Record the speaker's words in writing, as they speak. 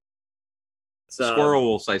Squirrel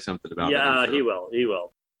will say something about it. Yeah, Sure. he will. He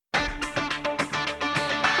will.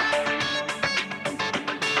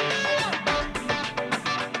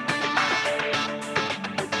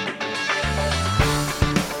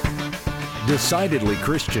 Decidedly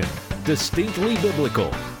Christian, distinctly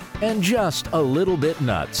biblical, and just a little bit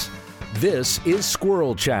nuts. This is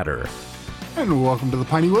Squirrel Chatter. And welcome to the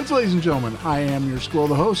Piney Woods, ladies and gentlemen. I am your squirrel,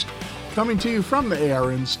 the host, coming to you from the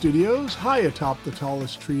ARN studios, high atop the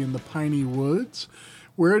tallest tree in the Piney Woods,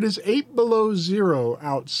 where it is 8 below zero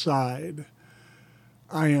outside.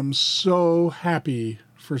 I am so happy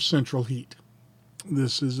for central heat.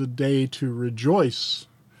 This is a day to rejoice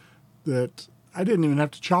that I didn't even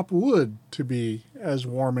have to chop wood to be as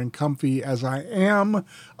warm and comfy as I am.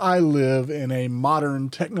 I live in a modern,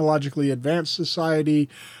 technologically advanced society,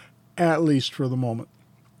 at least for the moment.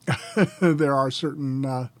 There are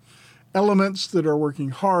certain elements that are working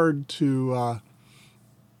hard to,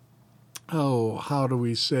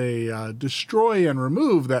 destroy and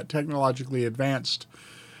remove that technologically advanced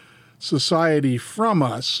society from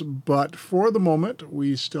us. But for the moment,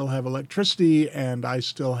 we still have electricity, and I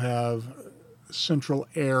still have central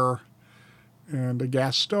air and a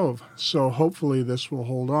gas stove. So hopefully this will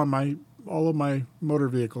hold on. All of my motor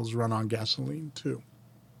vehicles run on gasoline too.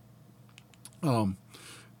 Do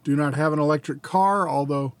not have an electric car,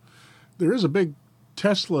 although there is a big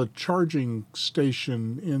Tesla charging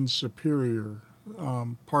station in Superior,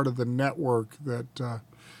 part of the network that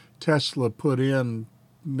Tesla put in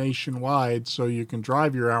nationwide, so you can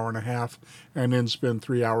drive your hour and a half and then spend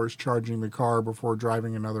 3 hours charging the car before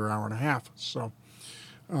driving another hour and a half. So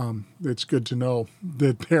it's good to know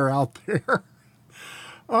that they're out there.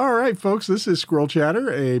 All right, folks, this is Squirrel Chatter,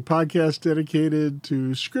 a podcast dedicated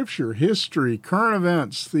to scripture, history, current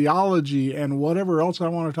events, theology, and whatever else I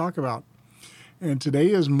want to talk about. And today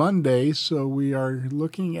is Monday, so we are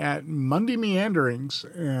looking at Monday meanderings,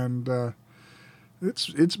 and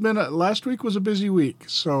it's been last week was a busy week,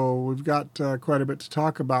 so we've got quite a bit to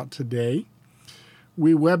talk about today.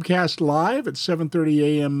 We webcast live at 7:30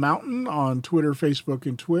 a.m. Mountain on Twitter, Facebook,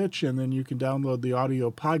 and Twitch, and then you can download the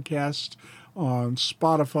audio podcast on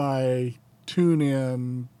Spotify,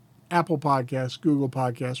 TuneIn, Apple Podcasts, Google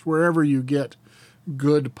Podcasts, wherever you get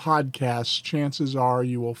good podcasts. Chances are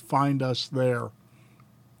you will find us there.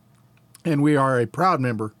 And we are a proud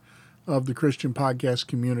member of the Christian Podcast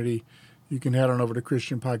Community. You can head on over to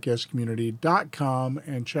ChristianPodcastCommunity.com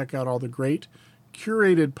and check out all the great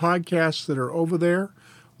curated podcasts that are over there.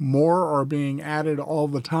 More are being added all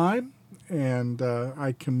the time, and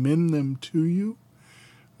I commend them to you.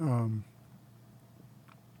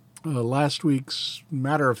 Last week's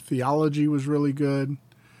Matter of Theology was really good.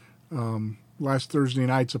 Last Thursday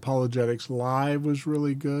night's Apologetics Live was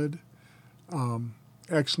really good.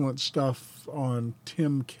 Excellent stuff on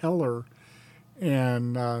Tim Keller,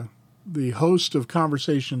 and the host of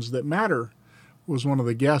Conversations That Matter was one of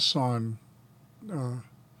the guests on,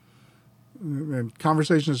 and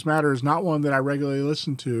Conversations That Matter is not one that I regularly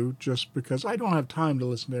listen to just because I don't have time to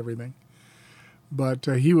listen to everything. But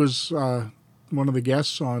he was one of the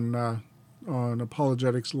guests on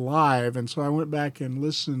Apologetics Live, and so I went back and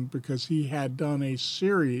listened because he had done a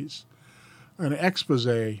series, an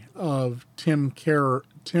expose of Tim Keller's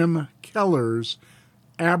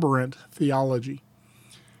aberrant theology.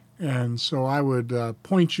 And so I would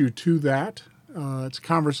point you to that. It's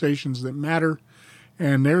Conversations That Matter.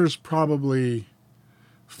 And there's probably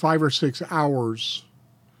 5 or 6 hours.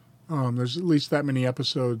 There's at least that many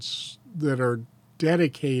episodes that are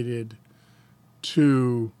dedicated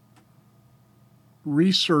to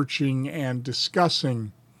researching and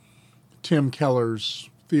discussing Tim Keller's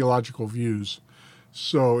theological views.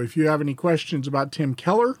 So if you have any questions about Tim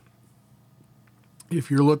Keller,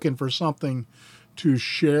 if you're looking for something to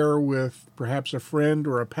share with perhaps a friend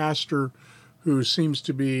or a pastor who seems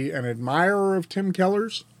to be an admirer of Tim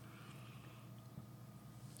Keller's,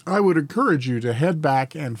 I would encourage you to head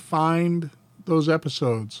back and find those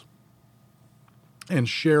episodes and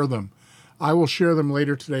share them. I will share them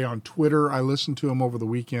later today on Twitter. I listened to them over the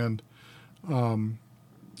weekend,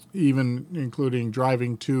 even including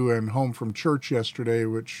driving to and home from church yesterday,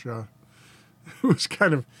 which was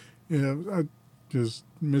kind of, just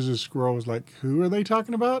Mrs. Squirrel was like, who are they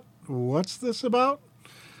talking about? What's this about?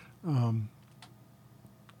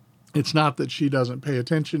 It's not that she doesn't pay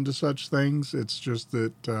attention to such things. It's just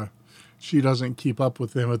that she doesn't keep up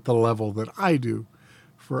with them at the level that I do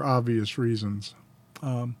for obvious reasons.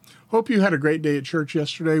 Hope you had a great day at church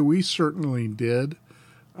yesterday. We certainly did.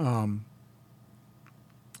 Had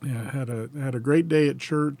a great day at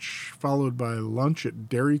church, followed by lunch at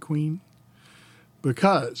Dairy Queen,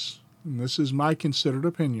 because, and this is my considered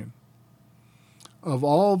opinion, of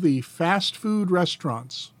all the fast food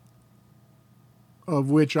restaurants of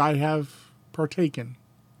which I have partaken,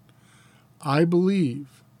 I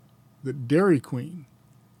believe that Dairy Queen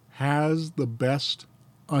has the best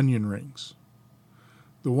onion rings.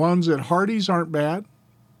 The ones at Hardee's aren't bad.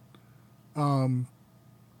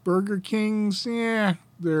 Burger King's,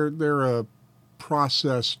 they're a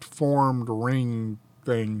processed, formed ring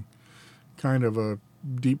thing, kind of a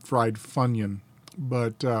deep-fried Funyun.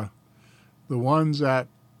 But the ones at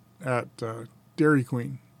Dairy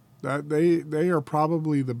Queen, they are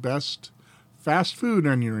probably the best fast food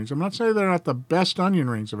onion rings. I'm not saying they're not the best onion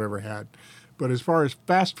rings I've ever had, but as far as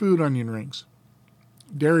fast food onion rings,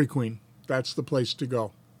 Dairy Queen, that's the place to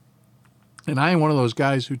go. And I am one of those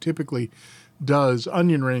guys who typically does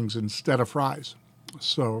onion rings instead of fries.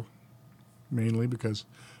 So, mainly because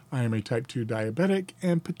I am a type 2 diabetic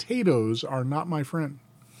and potatoes are not my friend.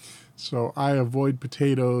 So I avoid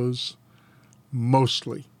potatoes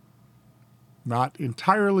mostly. Not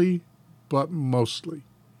entirely, but mostly.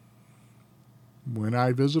 When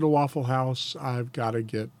I visit a Waffle House, I've got to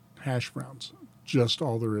get hash browns. Just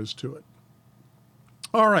all there is to it.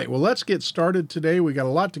 All right, well, let's get started today. We got a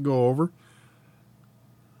lot to go over.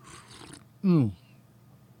 And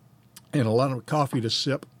a lot of coffee to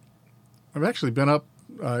sip. I've actually been up,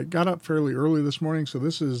 got up fairly early this morning, so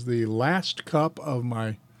this is the last cup of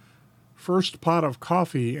my first pot of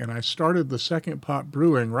coffee, and I started the second pot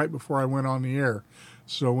brewing right before I went on the air.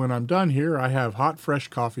 So when I'm done here, I have hot, fresh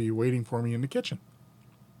coffee waiting for me in the kitchen.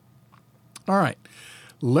 All right,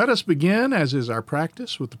 let us begin, as is our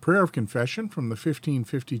practice, with the prayer of confession from the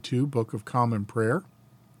 1552 Book of Common Prayer.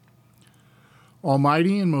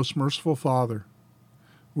 Almighty and most merciful Father,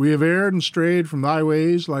 we have erred and strayed from thy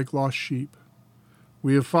ways like lost sheep.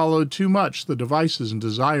 We have followed too much the devices and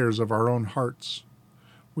desires of our own hearts.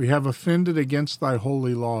 We have offended against thy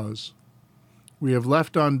holy laws. We have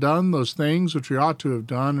left undone those things which we ought to have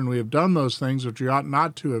done, and we have done those things which we ought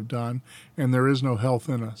not to have done, and there is no health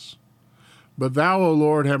in us. But thou, O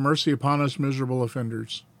Lord, have mercy upon us miserable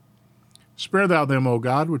offenders. Spare thou them, O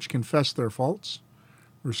God, which confess their faults.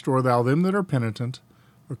 Restore thou them that are penitent,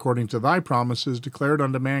 according to thy promises declared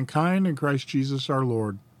unto mankind in Christ Jesus our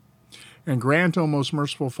Lord. And grant, O most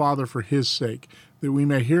merciful Father, for his sake, that we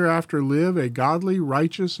may hereafter live a godly,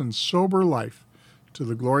 righteous, and sober life, to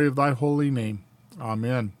the glory of thy holy name.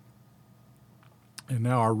 Amen. And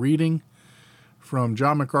now our reading from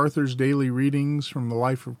John MacArthur's Daily Readings from the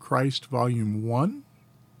Life of Christ, Volume 1.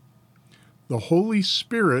 The Holy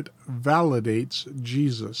Spirit Validates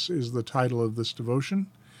Jesus is the title of this devotion,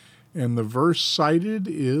 and the verse cited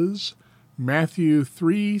is Matthew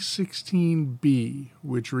 3:16b,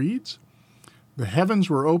 which reads, "The heavens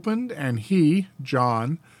were opened, and he,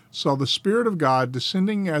 John, saw the Spirit of God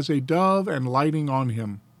descending as a dove and lighting on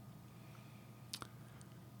him."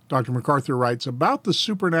 Dr. MacArthur writes, about the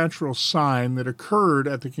supernatural sign that occurred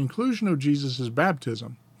at the conclusion of Jesus'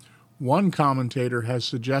 baptism, one commentator has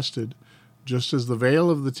suggested, just as the veil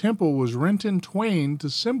of the temple was rent in twain to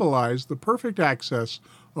symbolize the perfect access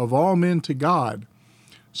of all men to God,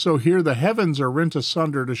 so here the heavens are rent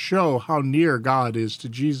asunder to show how near God is to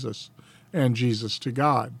Jesus, and Jesus to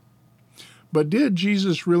God. But did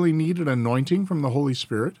Jesus really need an anointing from the Holy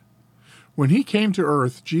Spirit? When he came to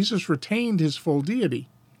earth, Jesus retained his full deity.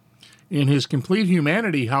 In his complete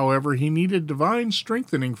humanity, however, he needed divine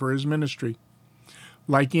strengthening for his ministry.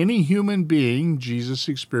 Like any human being, Jesus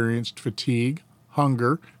experienced fatigue,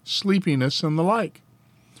 hunger, sleepiness, and the like.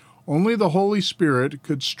 Only the Holy Spirit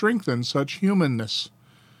could strengthen such humanness.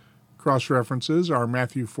 Cross-references are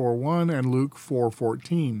Matthew 4:1 and Luke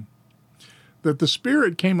 4:14. That the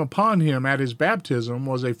Spirit came upon him at his baptism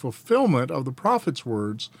was a fulfillment of the prophet's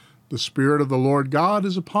words, "The Spirit of the Lord God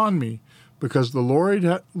is upon me, because the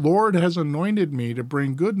Lord has anointed me to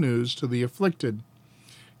bring good news to the afflicted.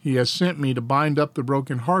 He has sent me to bind up the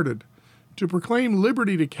brokenhearted, to proclaim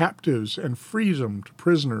liberty to captives and freedom to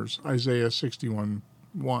prisoners." Isaiah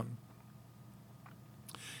 61:1.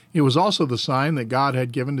 It was also the sign that God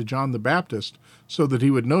had given to John the Baptist so that he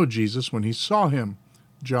would know Jesus when he saw him.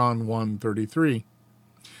 John 1:33.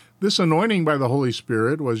 This anointing by the Holy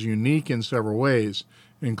Spirit was unique in several ways,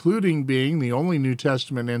 including being the only New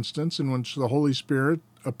Testament instance in which the Holy Spirit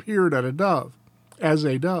appeared as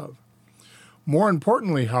a dove. More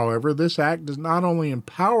importantly, however, this act does not only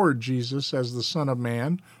empower Jesus as the Son of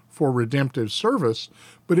Man for redemptive service,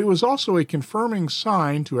 but it was also a confirming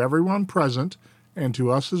sign to everyone present, and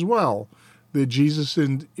to us as well, that Jesus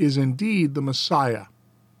is indeed the Messiah.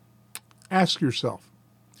 Ask yourself,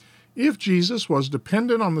 if Jesus was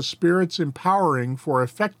dependent on the Spirit's empowering for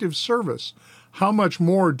effective service, how much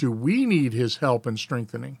more do we need his help and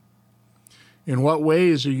strengthening? In what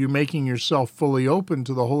ways are you making yourself fully open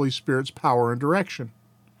to the Holy Spirit's power and direction?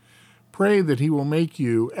 Pray that He will make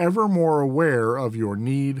you ever more aware of your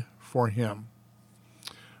need for Him.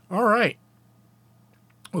 All right.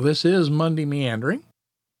 Well, this is Monday Meandering.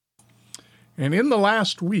 And in the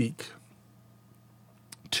last week,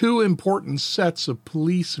 2 important sets of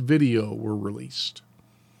police video were released.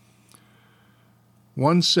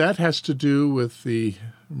 One set has to do with the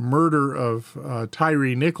murder of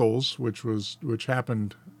Tyre Nichols, which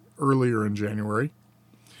happened earlier in January,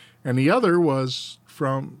 and the other was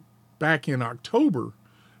from back in October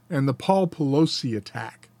and the Paul Pelosi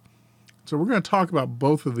attack. So we're going to talk about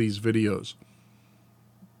both of these videos.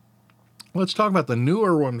 Let's talk about the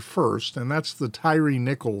newer one first, and that's the Tyre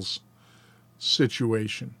Nichols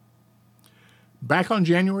situation. Back on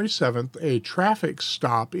January 7th, a traffic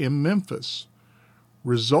stop in Memphis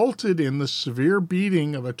resulted in the severe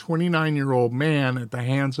beating of a 29-year-old man at the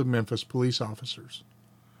hands of Memphis police officers.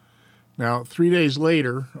 Now, 3 days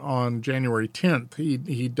later, on January 10th,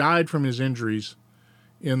 he died from his injuries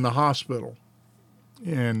in the hospital.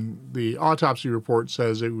 And the autopsy report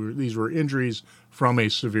says these were injuries from a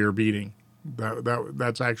severe beating.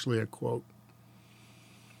 That's actually a quote.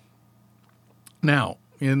 Now,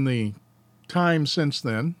 in the time since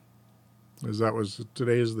then, as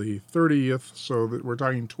today is the 30th, so that we're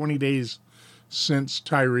talking 20 days since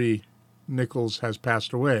Tyre Nichols has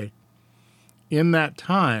passed away. In that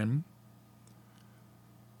time,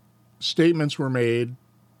 statements were made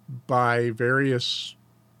by various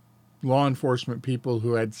law enforcement people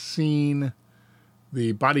who had seen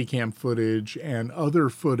the body cam footage and other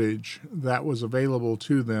footage that was available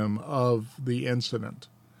to them of the incident.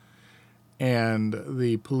 And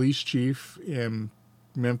the police chief in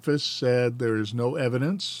Memphis said there is no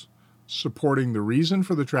evidence supporting the reason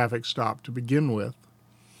for the traffic stop to begin with,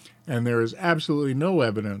 and there is absolutely no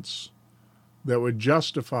evidence that would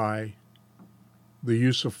justify the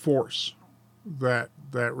use of force that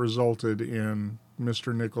resulted in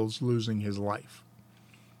Mr. Nichols losing his life.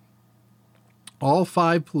 All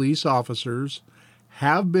 5 police officers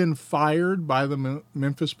have been fired by the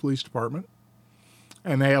Memphis Police Department,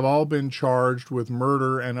 and they have all been charged with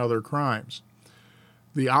murder and other crimes.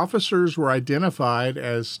 The officers were identified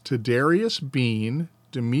as Tadarius Bean,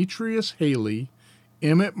 Demetrius Haley,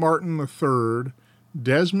 Emmett Martin III,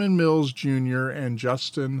 Desmond Mills Jr., and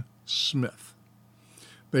Justin Smith.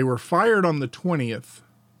 They were fired on the 20th,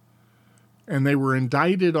 and they were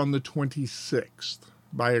indicted on the 26th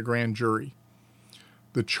by a grand jury.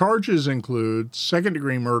 The charges include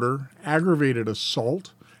second-degree murder, aggravated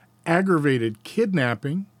assault, aggravated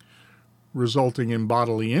kidnapping resulting in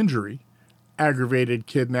bodily injury, aggravated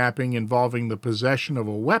kidnapping involving the possession of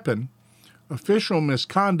a weapon, official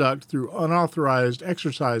misconduct through unauthorized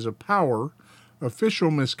exercise of power,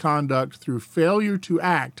 official misconduct through failure to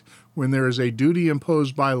act when there is a duty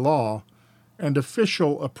imposed by law, and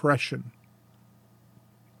official oppression.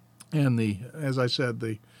 And as I said,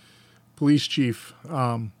 the police chief,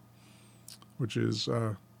 which is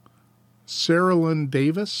Sarah Lynn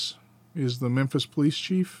Davis, is the Memphis police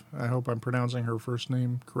chief. I hope I'm pronouncing her first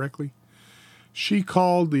name correctly. She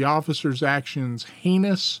called the officers' actions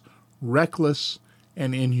heinous, reckless,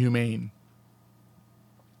 and inhumane.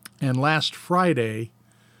 And last Friday,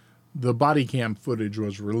 the body cam footage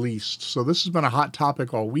was released. So this has been a hot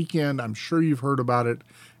topic all weekend. I'm sure you've heard about it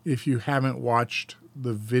if you haven't watched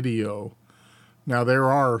the video. Now, there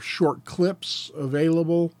are short clips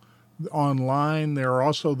available online. There are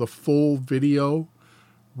also the full video,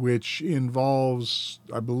 which involves,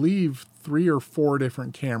 I believe, 3 or 4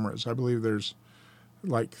 different cameras. I believe there's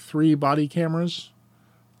like 3 body cameras,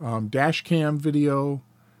 dash cam video,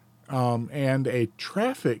 and a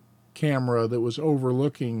traffic camera that was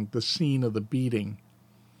overlooking the scene of the beating.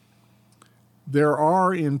 There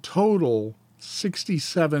are in total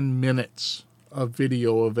 67 minutes of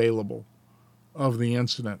video available of the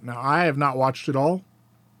incident. Now, I have not watched it all.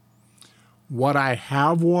 What I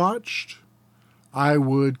have watched, I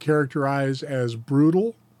would characterize as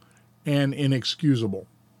brutal and inexcusable.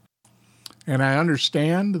 And I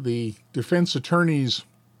understand the defense attorney's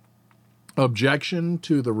objection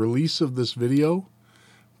to the release of this video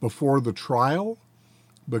before the trial,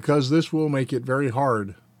 because this will make it very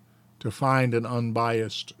hard to find an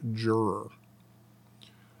unbiased juror.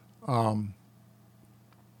 I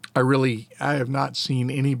have not seen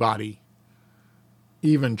anybody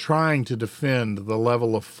even trying to defend the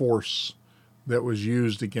level of force that was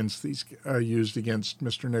used against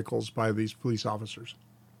Mr. Nichols by these police officers.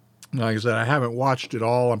 Like I said, I haven't watched it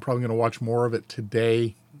all. I'm probably going to watch more of it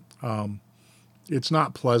today. It's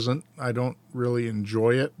not pleasant. I don't really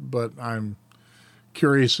enjoy it, but I'm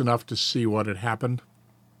curious enough to see what had happened.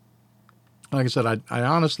 Like I said, I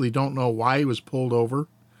honestly don't know why he was pulled over.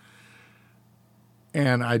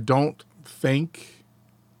 And I don't think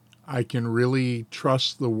I can really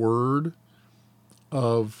trust the word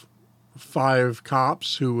of 5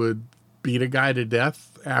 cops who would beat a guy to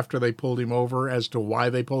death after they pulled him over as to why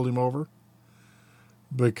they pulled him over.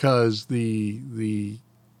 Because the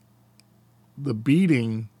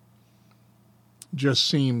beating just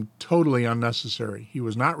seemed totally unnecessary. He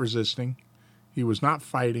was not resisting. He was not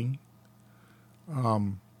fighting.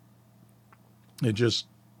 It just,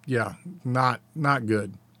 not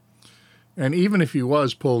good. And even if he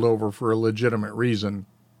was pulled over for a legitimate reason,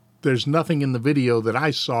 there's nothing in the video that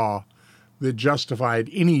I saw that justified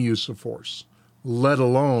any use of force, let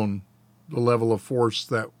alone the level of force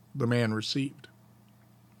that the man received.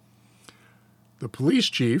 The police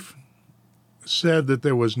chief said that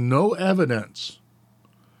there was no evidence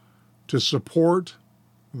to support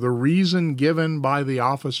the reason given by the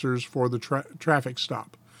officers for the traffic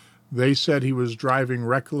stop. They said he was driving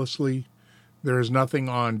recklessly. There is nothing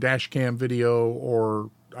on dash cam video or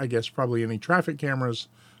I guess probably any traffic cameras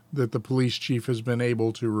that the police chief has been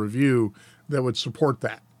able to review that would support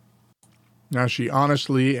that. Now, she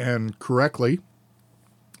honestly and correctly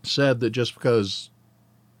said that just because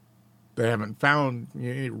they haven't found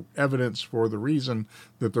any evidence for the reason,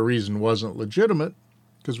 that the reason wasn't legitimate,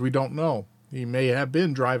 because we don't know. He may have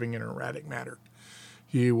been driving in an erratic manner.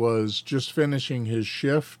 He was just finishing his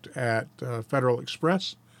shift at Federal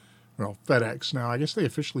Express. Well, FedEx now. I guess they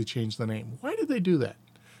officially changed the name. Why did they do that?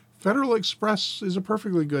 Federal Express is a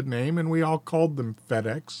perfectly good name, and we all called them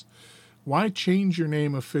FedEx. Why change your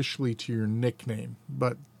name officially to your nickname?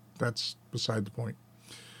 But that's beside the point.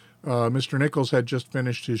 Mr. Nichols had just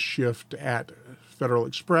finished his shift at Federal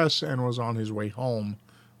Express and was on his way home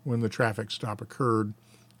when the traffic stop occurred.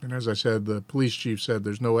 And as I said, the police chief said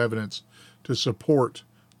there's no evidence to support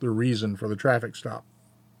the reason for the traffic stop.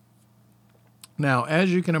 Now,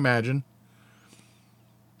 as you can imagine,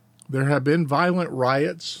 there have been violent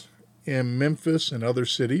riots in Memphis and other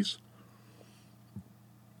cities.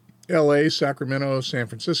 LA, Sacramento, San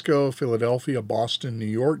Francisco, Philadelphia, Boston, New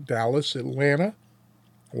York, Dallas, Atlanta,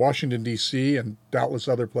 Washington, D.C., and doubtless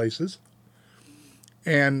other places.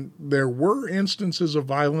 And there were instances of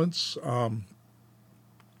violence.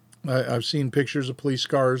 I've seen pictures of police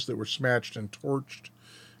cars that were smashed and torched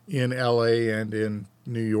in L.A. and in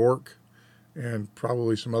New York, and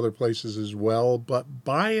probably some other places as well. But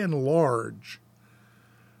by and large,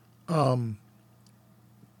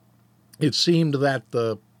 it seemed that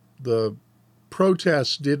the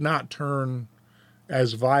protests did not turn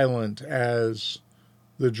as violent as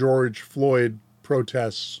the George Floyd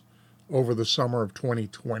protests over the summer of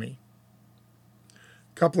 2020.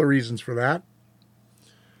 A couple of reasons for that.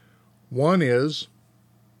 One is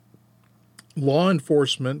law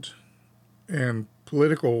enforcement and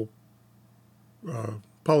political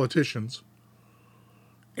politicians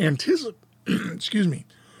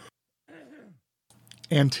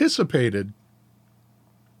anticipated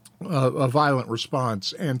a violent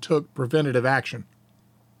response and took preventative action.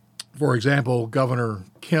 For example, Governor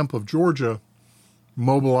Kemp of Georgia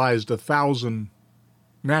mobilized 1,000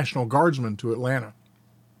 National Guardsmen to Atlanta.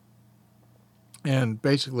 And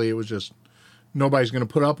basically it was just, nobody's going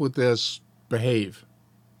to put up with this, behave.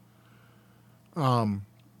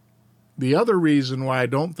 The other reason why I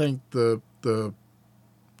don't think the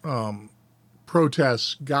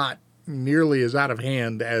protests got nearly as out of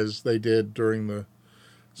hand as they did during the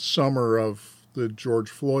summer of the George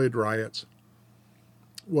Floyd riots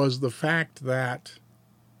was the fact that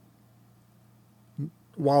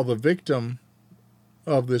while the victim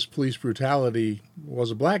of this police brutality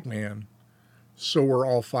was a black man, so were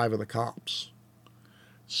all 5 of the cops.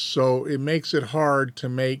 So it makes it hard to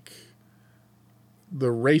make the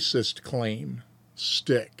racist claim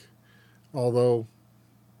stick, although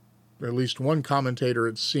at least one commentator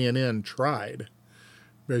at CNN tried,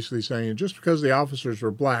 basically saying just because the officers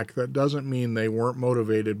were black, that doesn't mean they weren't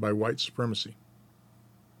motivated by white supremacy.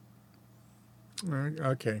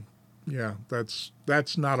 Okay, yeah, that's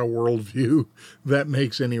not a worldview that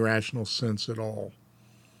makes any rational sense at all.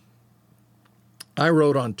 I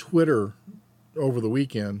wrote on Twitter over the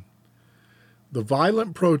weekend, the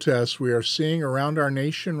violent protests we are seeing around our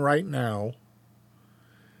nation right now,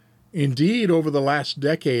 indeed over the last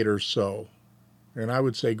decade or so, and I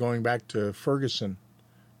would say going back to Ferguson,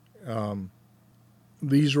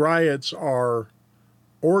 these riots are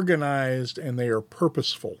organized and they are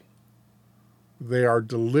purposeful. They are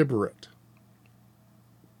deliberate.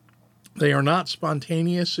 They are not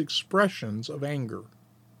spontaneous expressions of anger.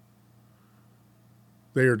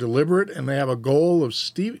 They are deliberate, and they have a goal of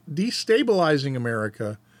destabilizing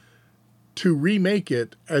America to remake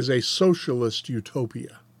it as a socialist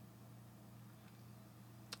utopia.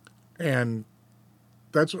 And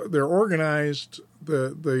that's what they're organized.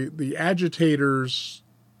 The agitators,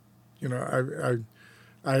 you know,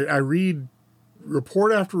 I read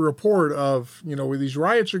report after report of, you know, where these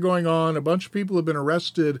riots are going on, a bunch of people have been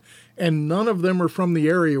arrested, and none of them are from the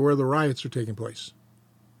area where the riots are taking place.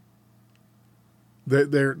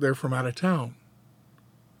 They're from out of town.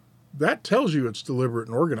 That tells you it's deliberate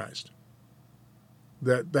and organized.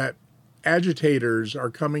 That agitators are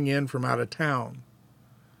coming in from out of town,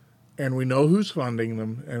 and we know who's funding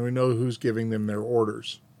them, and we know who's giving them their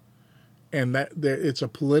orders, and that it's a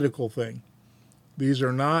political thing. These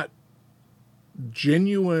are not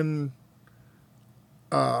genuine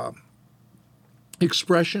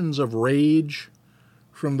expressions of rage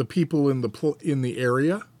from the people in the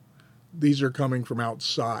area. These are coming from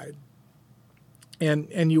outside,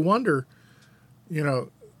 and you wonder, you know,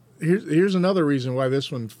 here's another reason why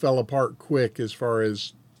this one fell apart quick as far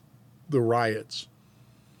as the riots.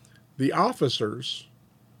 The officers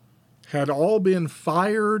had all been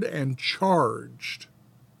fired and charged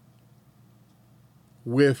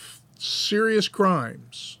with serious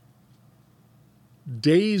crimes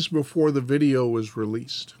days before the video was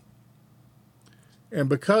released. And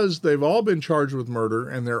because they've all been charged with murder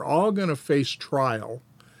and they're all going to face trial,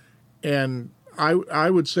 and I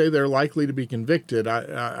would say they're likely to be convicted.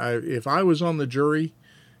 If I was on the jury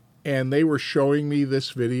and they were showing me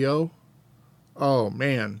this video, oh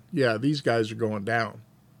man, yeah, these guys are going down.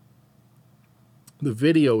 The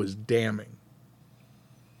video is damning.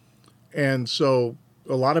 And so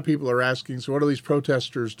a lot of people are asking, so what are these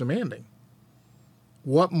protesters demanding?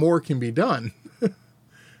 What more can be done?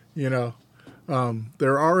 You know,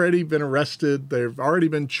 they're already been arrested. They've already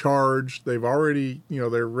been charged. They've already, you know,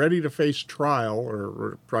 they're ready to face trial,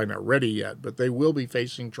 or probably not ready yet, but they will be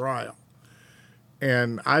facing trial.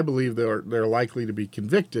 And I believe they're likely to be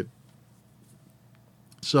convicted.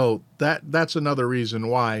 So that's another reason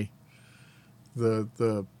why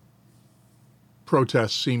the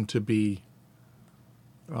protests seem to be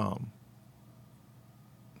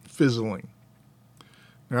fizzling.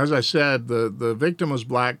 Now, as I said, the victim was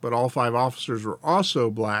black, but all 5 officers were also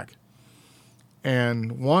black.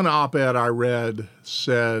 And one op-ed I read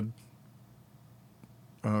said,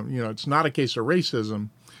 you know, it's not a case of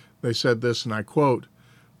racism. They said this, and I quote,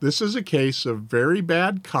 "This is a case of very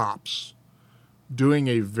bad cops doing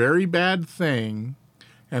a very bad thing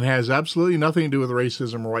and has absolutely nothing to do with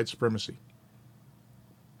racism or white supremacy."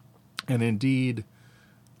 And indeed,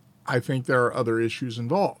 I think there are other issues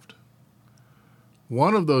involved.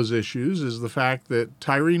 One of those issues is the fact that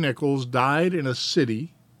Tyree Nichols died in a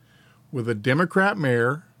city with a Democrat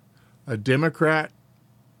mayor, a Democrat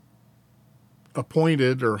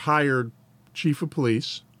appointed or hired chief of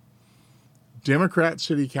police, Democrat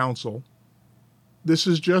city council. This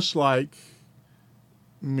is just like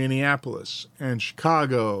Minneapolis and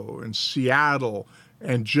Chicago and Seattle,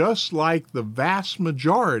 and just like the vast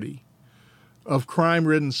majority of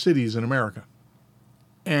crime-ridden cities in America.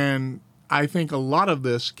 And I think a lot of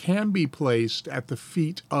this can be placed at the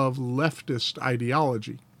feet of leftist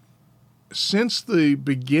ideology. Since the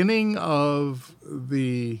beginning of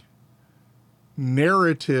the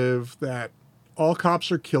narrative that all cops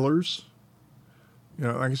are killers, you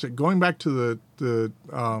know, like I said, going back to the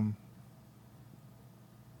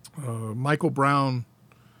Michael Brown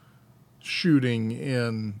shooting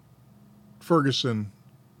in Ferguson,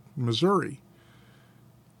 Missouri,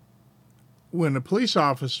 when a police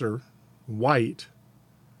officer, white,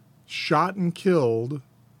 shot and killed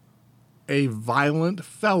a violent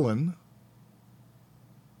felon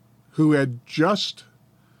who had just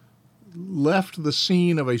left the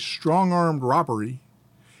scene of a strong-armed robbery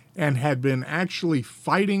and had been actually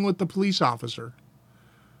fighting with the police officer,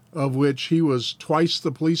 of which he was twice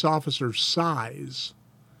the police officer's size,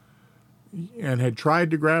 and had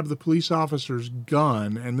tried to grab the police officer's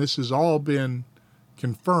gun, and this has all been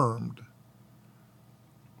confirmed.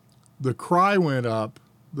 The cry went up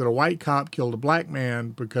that a white cop killed a black man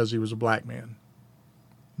because he was a black man.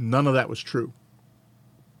 None of that was true.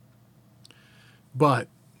 But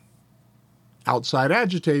outside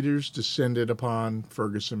agitators descended upon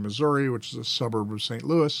Ferguson, Missouri, which is a suburb of St.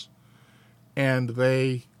 Louis, and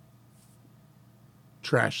they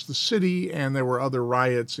trashed the city, and there were other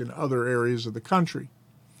riots in other areas of the country.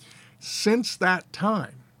 Since that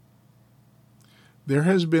time, there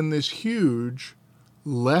has been this huge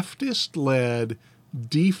leftist-led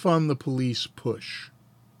defund the police push.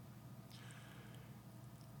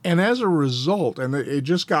 And as a result, and it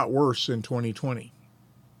just got worse in 2020,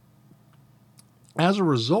 As a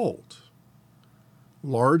result,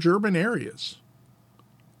 large urban areas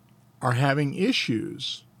are having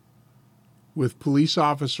issues with police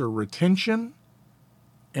officer retention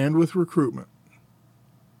and with recruitment.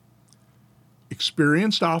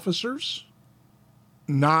 Experienced officers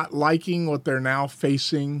not liking what they're now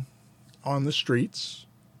facing on the streets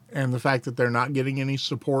and the fact that they're not getting any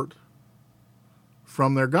support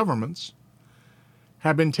from their governments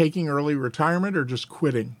have been taking early retirement or just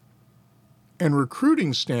quitting. And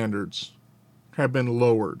recruiting standards have been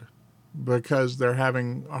lowered because they're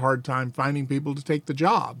having a hard time finding people to take the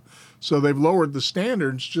job. So they've lowered the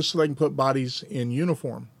standards just so they can put bodies in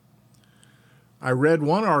uniform. I read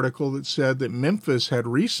one article that said that Memphis had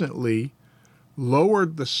recently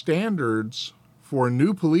lowered the standards for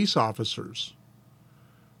new police officers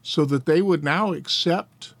so that they would now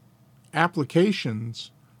accept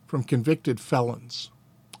applications from convicted felons.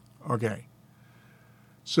 Okay.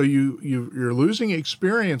 So you're losing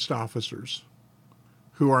experienced officers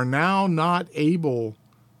who are now not able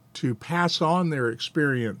to pass on their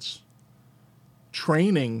experience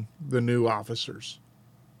training the new officers.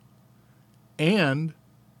 And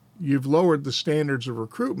you've lowered the standards of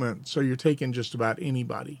recruitment, so you're taking just about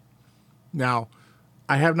anybody. Now,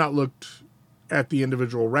 I have not looked at the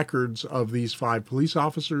individual records of these 5 police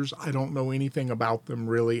officers. I don't know anything about them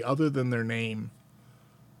really other than their name,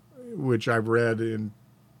 which I've read in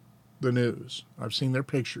the news. I've seen their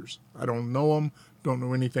pictures. I don't know them, don't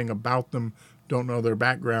know anything about them, don't know their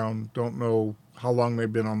background, don't know how long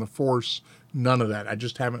they've been on the force, none of that. I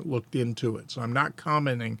just haven't looked into it. So I'm not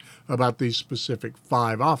commenting about these specific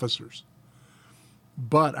 5 officers.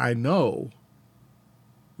 But I know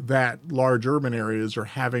that large urban areas are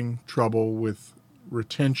having trouble with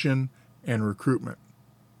retention and recruitment.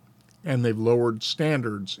 And they've lowered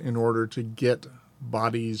standards in order to get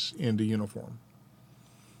bodies into uniform.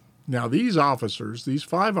 Now, these officers, these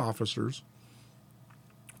 5 officers,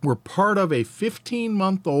 were part of a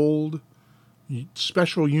 15-month-old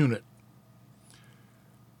special unit.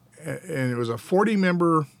 And it was a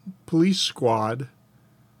 40-member police squad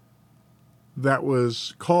that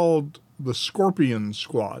was called the Scorpion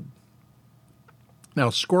Squad.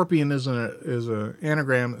 Now, Scorpion is an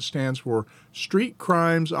anagram that stands for Street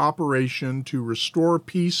Crimes Operation to Restore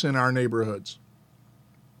Peace in Our Neighborhoods.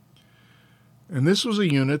 And this was a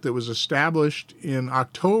unit that was established in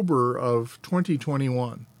October of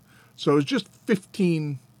 2021. So it was just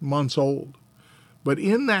 15 months old. But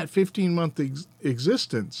in that 15-month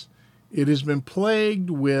existence, it has been plagued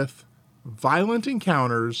with violent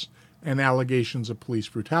encounters and allegations of police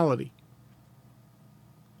brutality.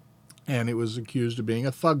 And it was accused of being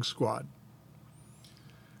a thug squad.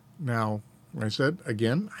 Now, like I said,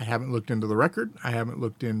 again, I haven't looked into the record. I haven't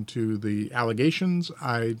looked into the allegations.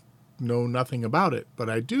 I know nothing about it. But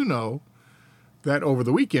I do know that over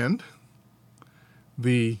the weekend,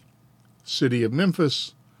 the city of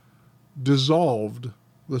Memphis dissolved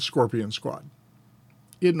the Scorpion Squad.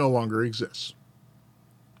 It no longer exists.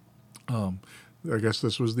 I guess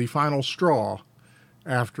this was the final straw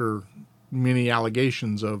after many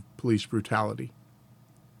allegations of police brutality.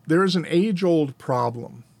 There is an age-old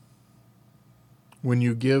problem when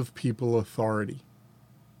you give people authority.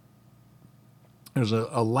 There's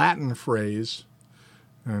a Latin phrase,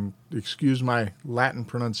 and excuse my Latin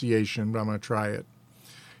pronunciation, but I'm going to try it.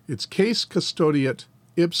 It's case custodiet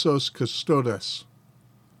ipsos custodes.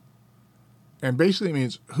 And basically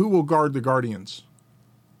means who will guard the guardians?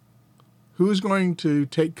 Who is going to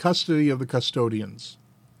take custody of the custodians?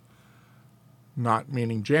 Not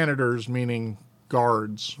meaning janitors, meaning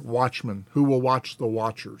guards, watchmen. Who will watch the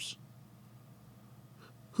watchers?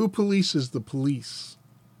 Who polices the police?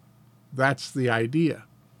 That's the idea.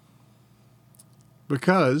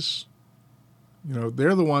 Because,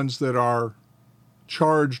 they're the ones that are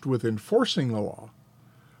charged with enforcing the law.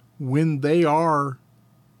 When they are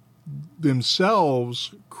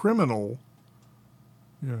themselves criminal,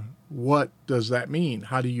 what does that mean?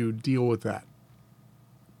 How do you deal with that?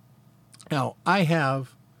 Now, I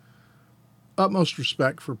have utmost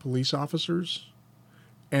respect for police officers,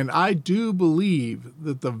 and I do believe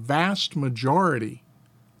that the vast majority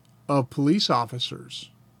of police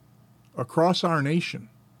officers across our nation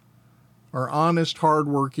are honest,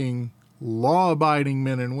 hardworking, law-abiding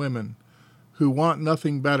men and women who want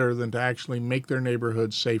nothing better than to actually make their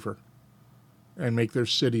neighborhoods safer and make their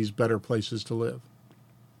cities better places to live.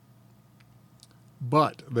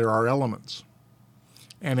 But there are elements.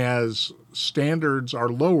 And as standards are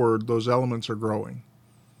lowered, those elements are growing.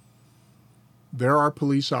 There are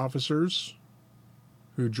police officers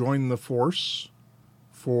who join the force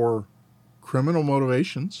for criminal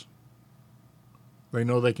motivations. They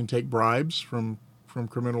know they can take bribes from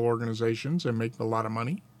criminal organizations and make a lot of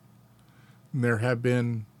money. And there have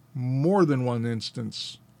been more than one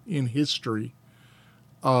instance in history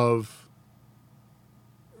of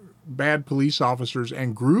bad police officers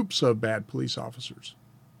and groups of bad police officers.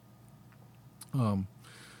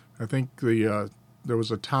 I think there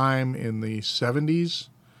was a time in the 70s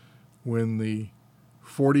when the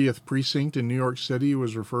 40th precinct in New York City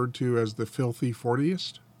was referred to as the Filthy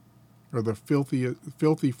 40th, or the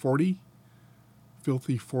Filthy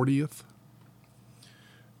 40th.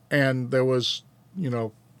 And there was,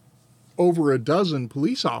 over a dozen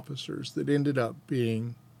police officers that ended up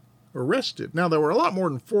being arrested. Now, there were a lot more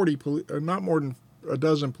than not more than a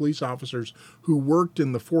dozen police officers who worked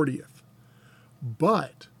in the 40th.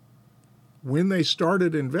 But when they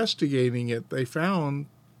started investigating it, they found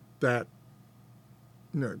that,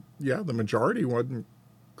 the majority wasn't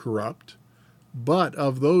corrupt. But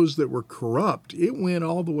of those that were corrupt, it went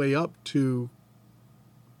all the way up to,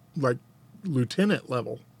 like, lieutenant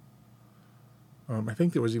level. I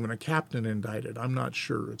think there was even a captain indicted. I'm not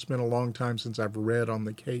sure. It's been a long time since I've read on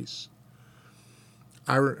the case.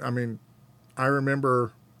 I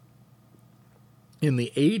remember in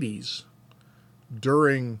the 80s,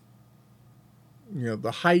 during,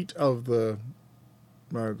 the height of the,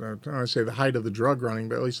 I don't want to say the height of the drug running,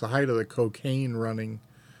 but at least the height of the cocaine running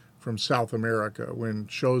from South America, when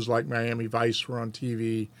shows like Miami Vice were on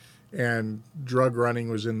TV and drug running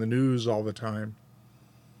was in the news all the time.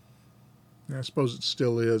 I suppose it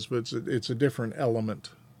still is, but it's a different element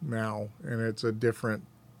now, and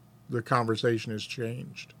the conversation has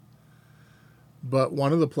changed. But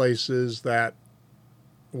one of the places that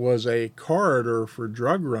was a corridor for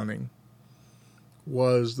drug running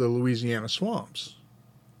was the Louisiana swamps.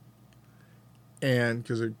 And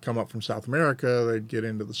because they'd come up from South America, they'd get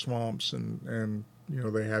into the swamps, and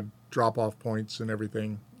they had drop-off points and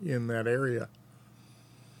everything in that area.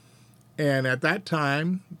 And at that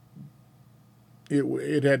time,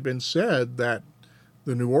 it had been said that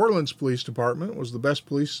the New Orleans Police Department was the best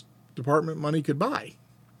police department money could buy,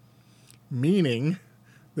 meaning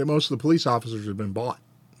that most of the police officers had been bought.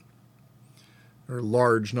 There are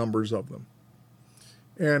large numbers of them.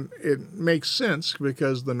 And it makes sense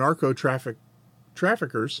because the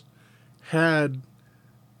traffickers had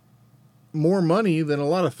more money than a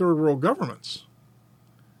lot of third world governments.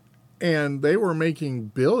 And they were making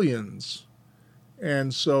billions.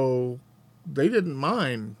 And so they didn't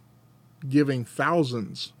mind giving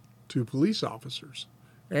thousands to police officers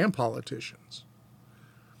and politicians.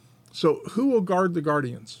 So who will guard the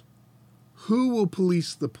guardians? Who will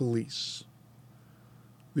police the police?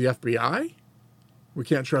 The FBI? We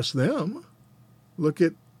can't trust them. Look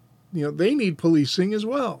at, they need policing as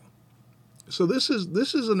well. So this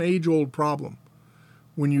is an age-old problem.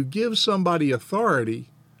 When you give somebody authority,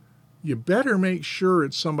 you better make sure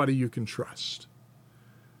it's somebody you can trust.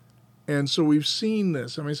 And so we've seen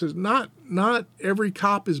this. It says not every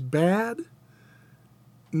cop is bad.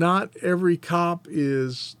 Not every cop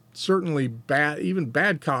is certainly bad. Even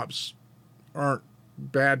bad cops aren't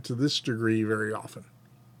bad to this degree very often.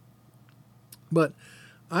 But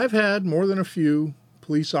I've had more than a few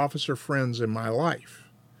police officer friends in my life.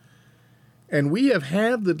 And we have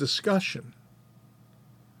had the discussion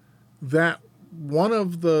that one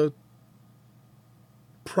of the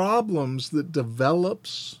problems that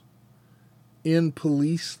develops in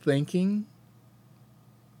police thinking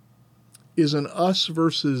is an us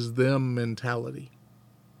versus them mentality.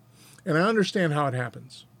 And I understand how it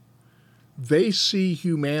happens. They see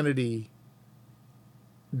humanity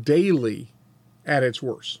daily at its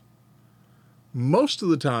worst. Most of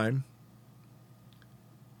the time,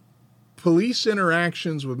 police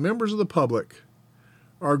interactions with members of the public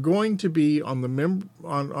are going to be on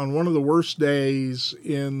one of the worst days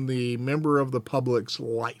in the member of the public's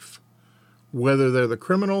life, whether they're the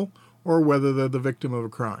criminal or whether they're the victim of a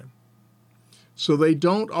crime. So they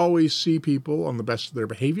don't always see people on the best of their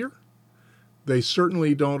behavior. They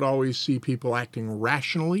certainly don't always see people acting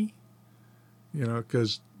rationally,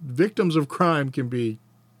 because victims of crime can be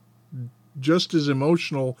just as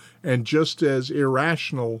emotional and just as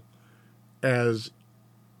irrational as,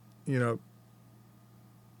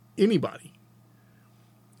 anybody.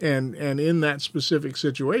 And in that specific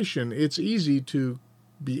situation, it's easy to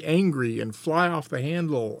be angry and fly off the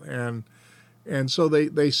handle. And so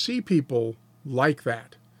they see people like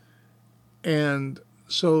that. And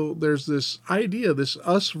so there's this idea, this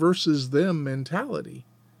us versus them mentality.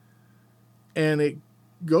 And it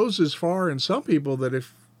goes as far in some people that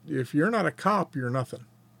if you're not a cop, you're nothing.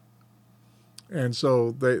 And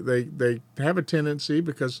so they have a tendency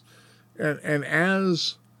because, and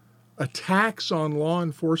as attacks on law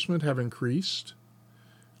enforcement have increased.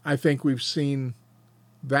 I think we've seen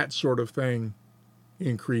that sort of thing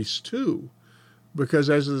increase too. Because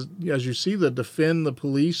as you see the defend the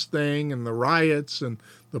police thing and the riots and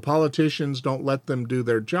the politicians don't let them do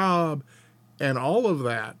their job and all of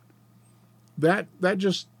that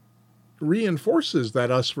just reinforces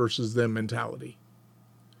that us versus them mentality.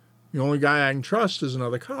 The only guy I can trust is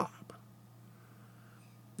another cop.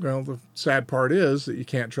 Well, the sad part is that you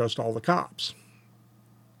can't trust all the cops.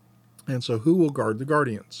 And so who will guard the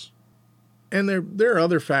guardians? And there are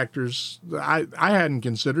other factors that I hadn't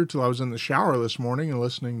considered till I was in the shower this morning and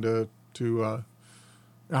listening to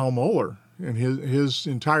Al Mohler. And his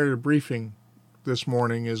entire briefing this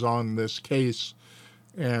morning is on this case.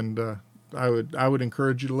 And I would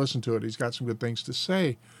encourage you to listen to it. He's got some good things to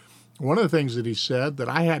say. One of the things that he said that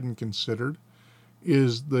I hadn't considered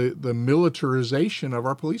is the militarization of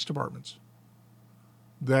our police departments.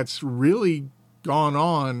 That's really gone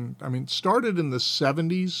on. I mean, it started in the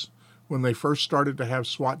 70s when they first started to have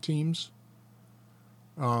SWAT teams,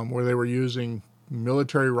 where they were using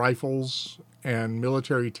military rifles and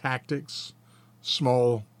military tactics,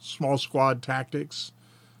 small squad tactics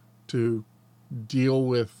to deal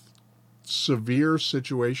with severe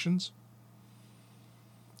situations.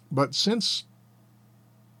 But since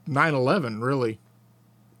 9/11, really,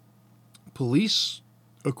 police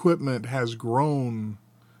equipment has grown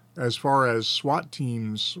as far as SWAT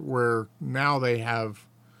teams, where now they have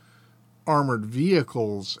armored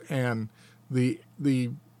vehicles, and the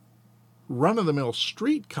run-of-the-mill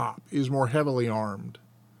street cop is more heavily armed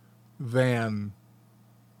than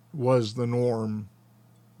was the norm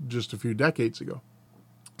just a few decades ago.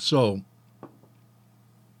 So,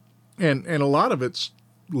 and a lot of it's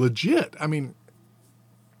legit. I mean,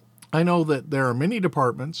 I know that there are many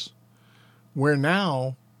departments where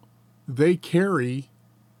now they carry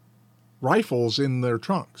rifles in their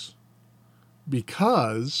trunks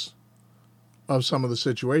because of some of the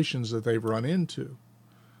situations that they've run into.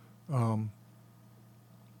 Like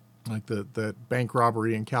the bank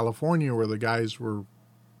robbery in California where the guys were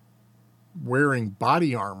wearing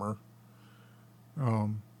body armor,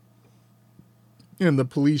 and the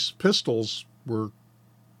police pistols were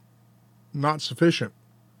not sufficient.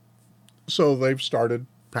 So they've started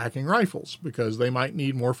packing rifles because they might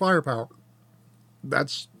need more firepower.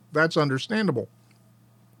 That's understandable.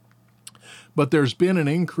 But there's been an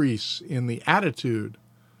increase in the attitude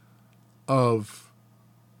of,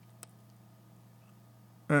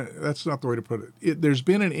 that's not the way to put it. There's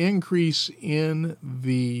been an increase in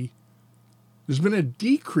there's been a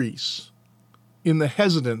decrease in the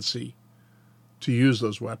hesitancy to use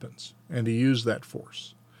those weapons and to use that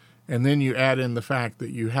force. And then you add in the fact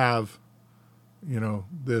that you have,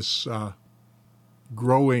 this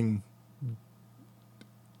growing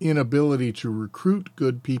inability to recruit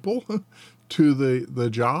good people to the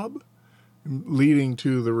job, leading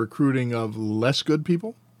to the recruiting of less good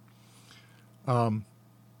people. So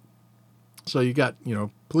you got,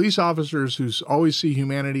 police officers who always see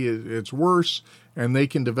humanity as it's worse, and they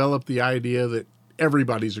can develop the idea that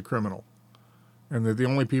everybody's a criminal and that the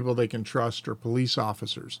only people they can trust are police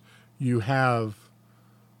officers. You have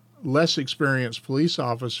less experienced police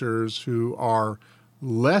officers who are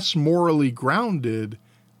less morally grounded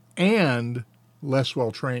and less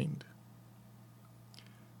well-trained,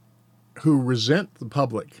 who resent the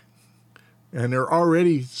public, and they're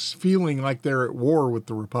already feeling like they're at war with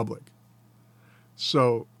the Republic.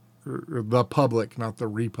 So, the public, not the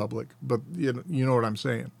Republic, but you know what I'm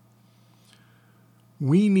saying.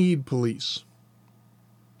 We need police.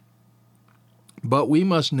 But we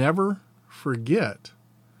must never forget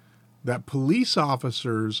that police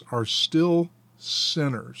officers are still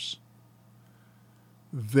sinners.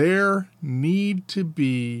 There need to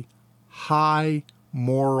be high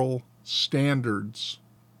moral standards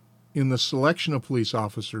in the selection of police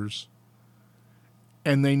officers,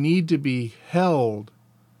 and they need to be held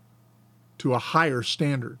to a higher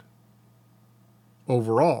standard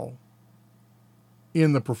overall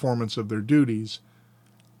in the performance of their duties,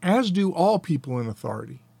 as do all people in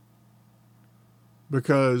authority.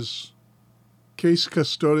 Because case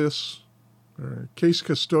custodiet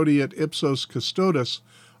ipsos custodes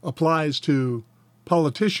applies to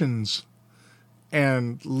politicians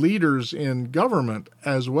and leaders in government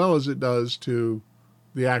as well as it does to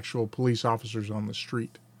the actual police officers on the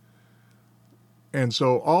street. And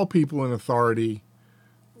so all people in authority,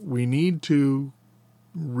 we need to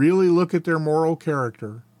really look at their moral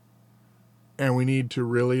character, and we need to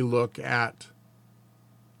really look at,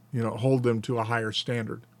 hold them to a higher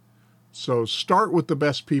standard. So start with the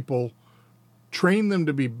best people, train them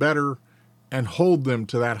to be better, and hold them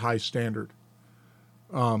to that high standard.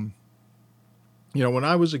 When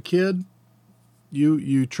I was a kid,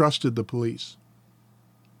 you trusted the police.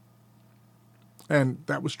 And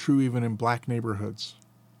that was true even in black neighborhoods.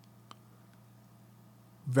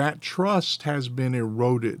 That trust has been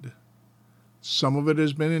eroded. Some of it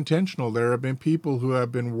has been intentional. There have been people who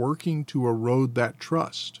have been working to erode that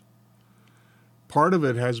trust. Part of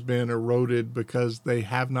it has been eroded because they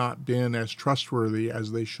have not been as trustworthy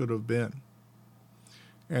as they should have been.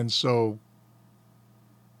 And so,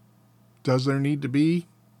 does there need to be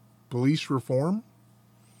police reform?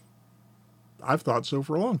 I've thought so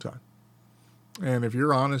for a long time. And if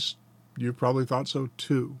you're honest, you've probably thought so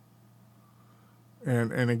too.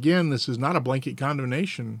 And again, this is not a blanket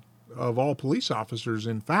condemnation of all police officers.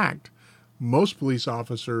 In fact, most police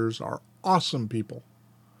officers are awesome people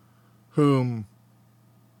whom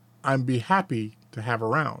I'd be happy to have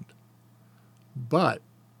around. But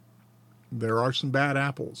there are some bad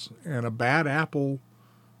apples, and a bad apple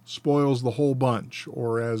spoils the whole bunch,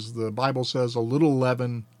 or as the Bible says, a little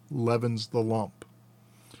leaven leavens the lump.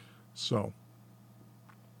 So,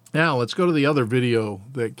 now let's go to the other video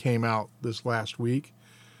that came out this last week,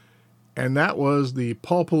 and that was the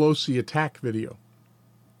Paul Pelosi attack video.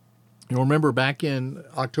 You'll remember back in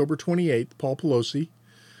October 28th, Paul Pelosi,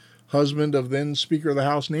 husband of then Speaker of the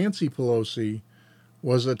House Nancy Pelosi,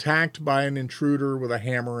 was attacked by an intruder with a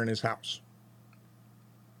hammer in his house.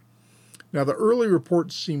 Now, the early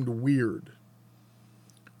reports seemed weird.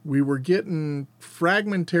 We were getting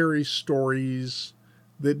fragmentary stories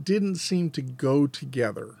that didn't seem to go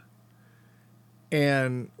together.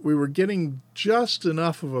 And we were getting just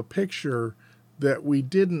enough of a picture that we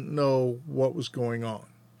didn't know what was going on.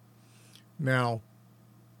 Now,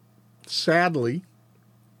 sadly,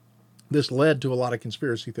 this led to a lot of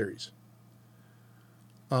conspiracy theories.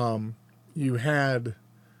 You had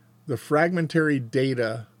the fragmentary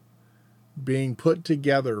data being put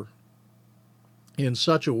together in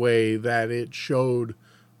such a way that it showed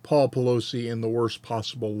Paul Pelosi in the worst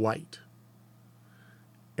possible light.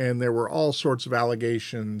 And there were all sorts of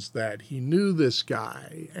allegations that he knew this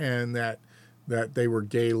guy, and that they were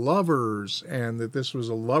gay lovers, and that this was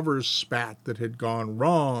a lover's spat that had gone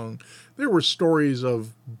wrong. There were stories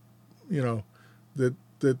of,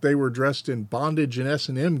 that they were dressed in bondage and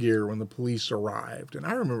S&M gear when the police arrived. And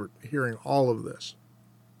I remember hearing all of this.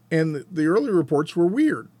 And the early reports were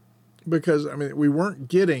weird because, we weren't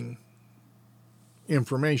getting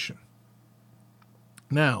information.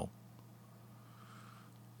 Now,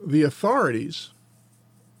 the authorities,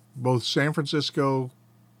 both San Francisco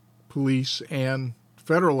police and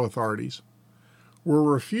federal authorities, were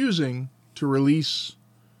refusing to release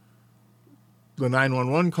the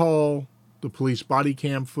 911 call, the police body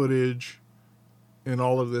cam footage, and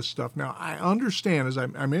all of this stuff. Now, I understand, as I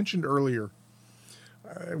mentioned earlier,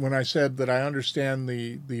 when I said that I understand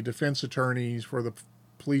the defense attorneys for the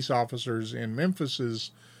police officers in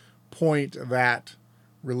Memphis's point that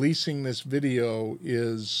releasing this video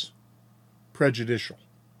is prejudicial.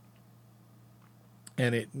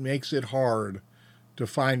 And it makes it hard to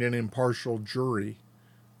find an impartial jury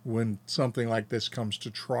when something like this comes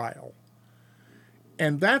to trial.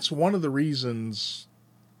 And that's one of the reasons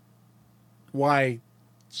why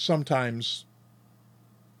sometimes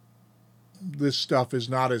this stuff is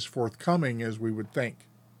not as forthcoming as we would think.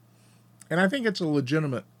 And I think it's a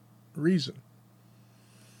legitimate reason.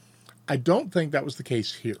 I don't think that was the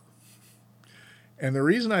case here. And the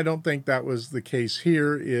reason I don't think that was the case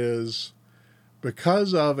here is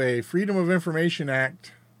because of a Freedom of Information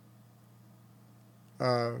Act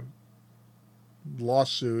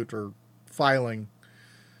lawsuit or filing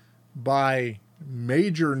by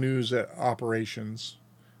major news operations,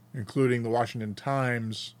 including the Washington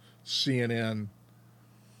Times, CNN,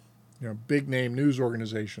 big name news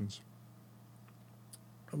organizations.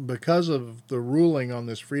 Because of the ruling on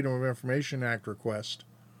this Freedom of Information Act request,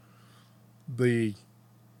 the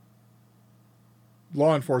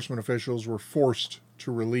law enforcement officials were forced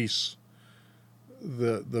to release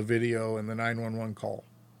the video and the 911 call.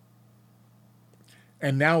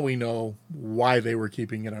 And now we know why they were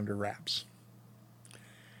keeping it under wraps.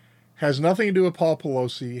 Has nothing to do with Paul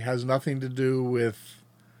Pelosi, has nothing to do with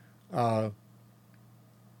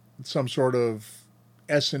some sort of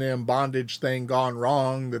S&M bondage thing gone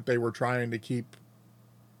wrong that they were trying to keep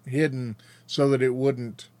hidden so that it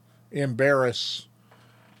wouldn't embarrass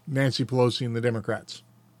Nancy Pelosi and the Democrats.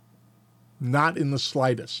 Not in the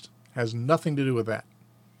slightest. Has nothing to do with that.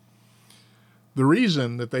 The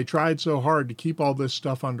reason that they tried so hard to keep all this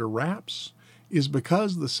stuff under wraps is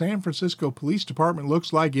because the San Francisco Police Department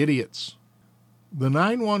looks like idiots. The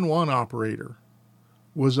 911 operator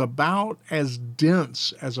was about as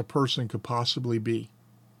dense as a person could possibly be.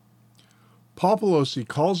 Paul Pelosi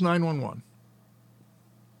calls 911.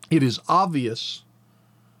 It is obvious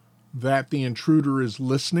that the intruder is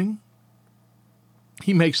listening.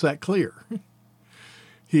 He makes that clear.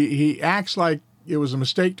 He acts like it was a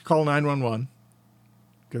mistake to call 911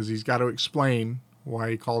 because he's got to explain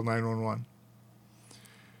why he called 911.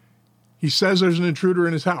 He says there's an intruder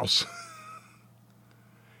in his house.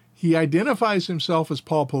 He identifies himself as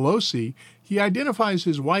Paul Pelosi. He identifies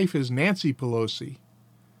his wife as Nancy Pelosi.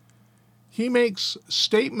 He makes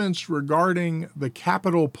statements regarding the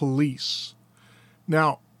Capitol Police.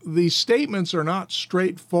 Now, these statements are not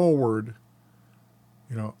straightforward.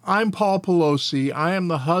 You know, I'm Paul Pelosi. I am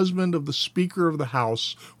the husband of the Speaker of the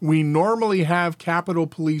House. We normally have Capitol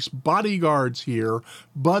Police bodyguards here,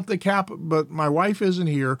 but my wife isn't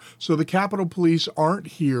here, so the Capitol Police aren't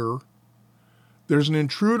here. There's an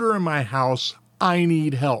intruder in my house. I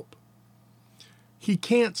need help. He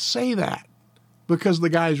can't say that because the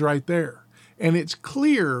guy's right there. And it's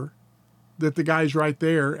clear that the guy's right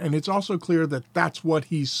there, and it's also clear that that's what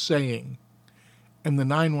he's saying. And the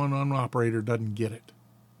 911 operator doesn't get it.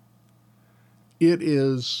 It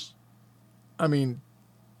is, I mean,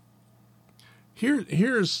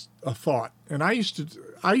 here's a thought. And I used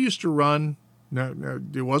to run, no,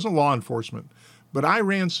 it wasn't law enforcement, but I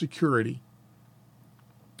ran security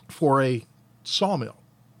for a sawmill.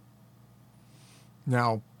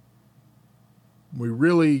 Now, we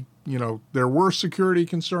really, there were security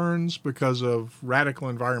concerns because of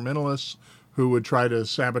radical environmentalists who would try to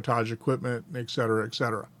sabotage equipment, et cetera, et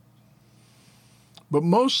cetera. But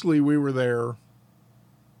mostly we were there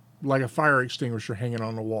like a fire extinguisher hanging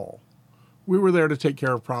on the wall. We were there to take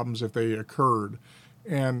care of problems if they occurred.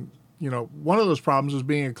 And, one of those problems was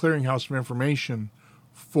being a clearinghouse of information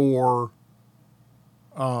for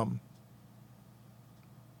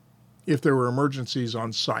if there were emergencies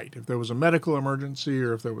on site. If there was a medical emergency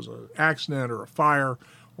or if there was an accident or a fire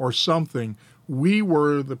or something, we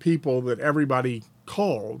were the people that everybody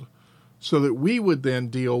called so that we would then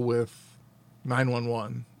deal with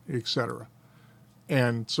 911, et cetera.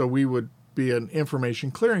 And so we would be an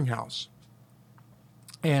information clearinghouse.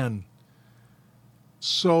 And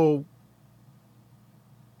so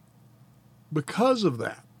because of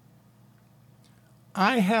that,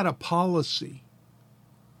 I had a policy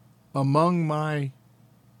among my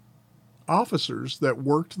officers that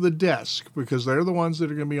worked the desk, because they're the ones that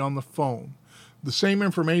are going to be on the phone. The same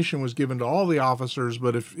information was given to all the officers,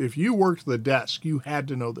 but if you worked the desk, you had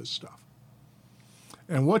to know this stuff.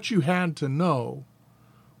 And what you had to know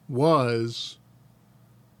was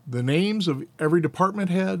the names of every department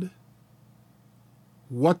head,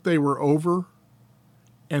 what they were over,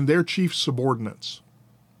 and their chief subordinates.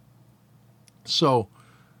 So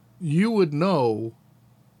you would know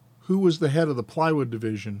who was the head of the plywood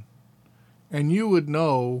division, and you would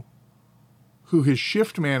know who his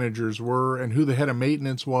shift managers were and who the head of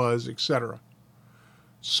maintenance was, etc.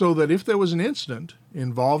 So that if there was an incident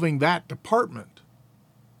involving that department,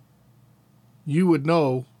 you would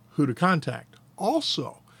know who to contact.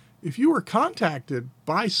 Also, if you were contacted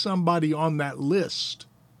by somebody on that list,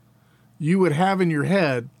 you would have in your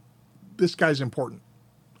head, this guy's important.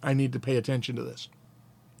 I need to pay attention to this.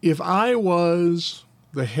 If I was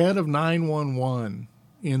the head of 911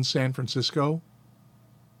 in San Francisco,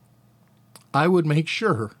 I would make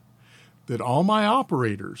sure that all my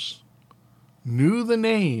operators knew the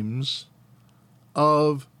names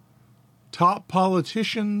of top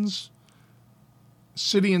politicians,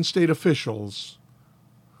 city and state officials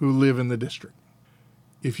who live in the district.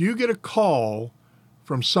 If you get a call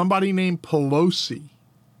from somebody named Pelosi,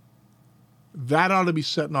 that ought to be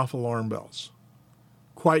setting off alarm bells.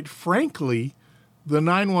 Quite frankly, the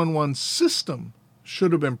 911 system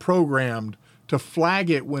should have been programmed to flag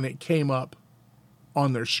it when it came up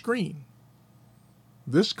on their screen.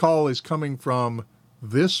 This call is coming from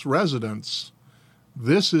this residence.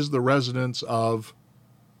 This is the residence of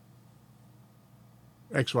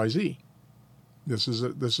XYZ. This is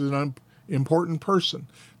an important person.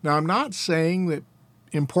 Now, I'm not saying that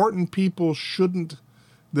important people shouldn't,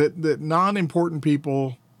 that non-important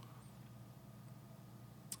people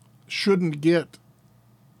shouldn't get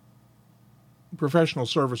professional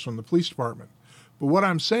service from the police department. But what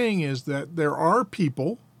I'm saying is that there are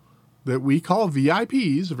people that we call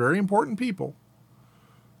VIPs, very important people,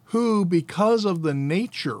 who, because of the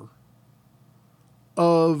nature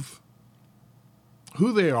of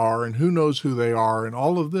who they are and who knows who they are and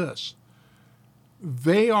all of this,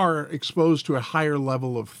 they are exposed to a higher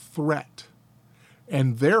level of threat.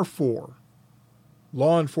 And therefore,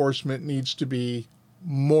 law enforcement needs to be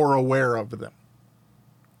more aware of them.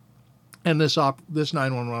 And this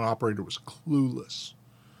 911 operator was clueless.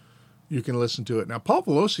 You can listen to it. Now, Paul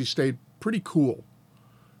Pelosi stayed pretty cool.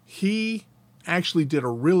 He actually did a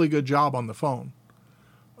really good job on the phone.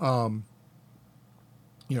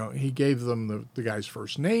 He gave them the guy's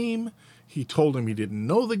first name. He told him he didn't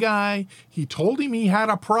know the guy. He told him he had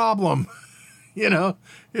a problem.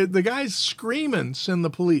 The guy's screaming, send the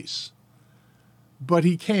police. But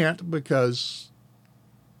he can't because,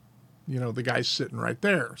 the guy's sitting right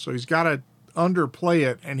there. So he's got to underplay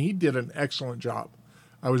it, and he did an excellent job.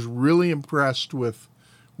 I was really impressed with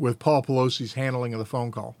Paul Pelosi's handling of the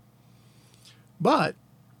phone call. But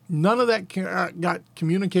none of that got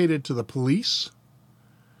communicated to the police.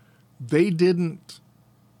 They didn't,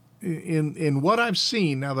 in what I've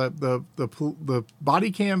seen, now the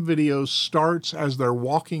body cam video starts as they're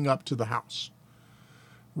walking up to the house.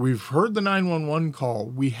 We've heard the 911 call.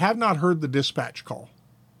 We have not heard the dispatch call.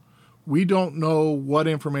 We don't know what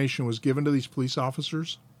information was given to these police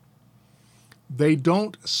officers. They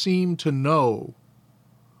don't seem to know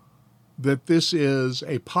that this is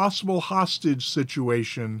a possible hostage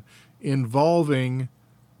situation involving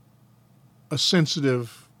a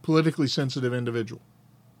politically sensitive individual.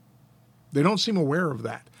 They don't seem aware of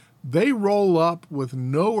that. They roll up with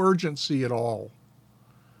no urgency at all.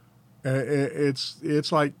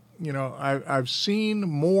 It's like, I've seen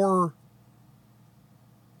more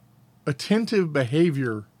attentive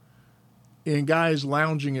behavior in guys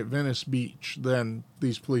lounging at Venice Beach than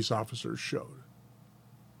these police officers showed.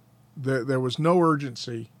 There was no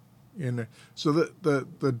urgency in there. So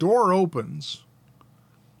the door opens,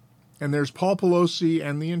 and there's Paul Pelosi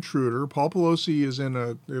and the intruder. Paul Pelosi is in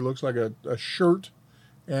it looks like a shirt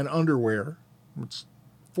and underwear. It's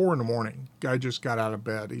 4 a.m. Guy just got out of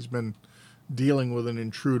bed. He's been dealing with an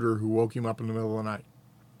intruder who woke him up in the middle of the night.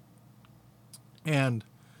 And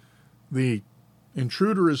the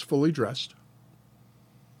intruder is fully dressed.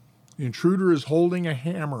 The intruder is holding a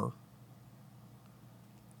hammer.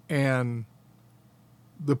 And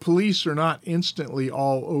the police are not instantly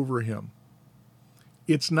all over him.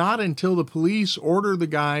 It's not until the police order the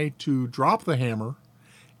guy to drop the hammer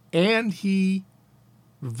and he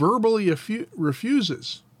verbally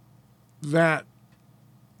refuses that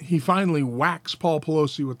he finally whacks Paul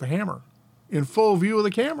Pelosi with the hammer in full view of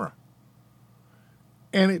the camera.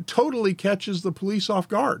 And it totally catches the police off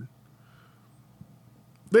guard.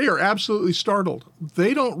 They are absolutely startled.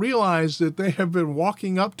 They don't realize that they have been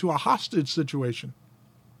walking up to a hostage situation.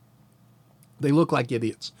 They look like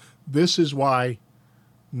idiots. This is why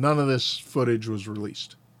none of this footage was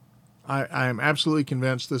released. I am absolutely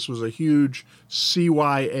convinced this was a huge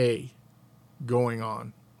CYA going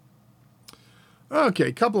on. Okay,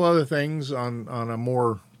 a couple other things on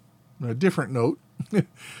a different note.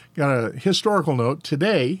 Got a historical note.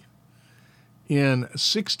 Today, in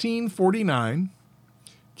 1649,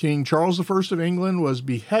 King Charles I of England was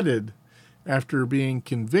beheaded after being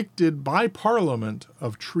convicted by Parliament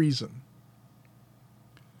of treason.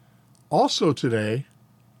 Also today,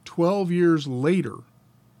 12 years later,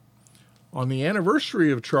 on the anniversary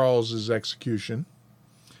of Charles's execution,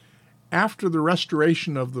 after the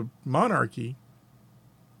restoration of the monarchy,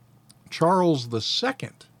 Charles II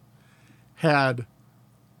had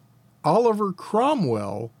Oliver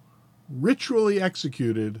Cromwell ritually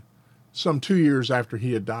executed some 2 years after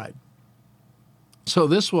he had died. So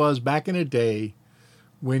this was back in a day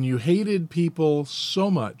when you hated people so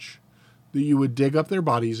much that you would dig up their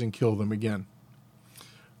bodies and kill them again.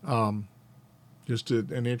 An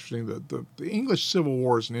interesting, the English Civil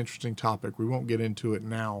War is an interesting topic. We won't get into it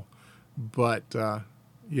now, but the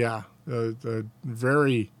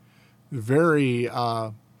very, very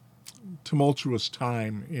tumultuous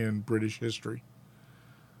time in British history.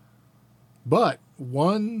 But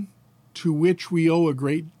one to which we owe a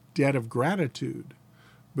great debt of gratitude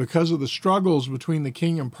because of the struggles between the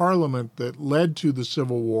king and parliament that led to the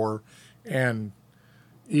Civil War and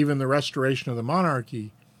even the restoration of the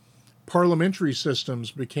monarchy. Parliamentary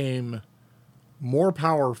systems became more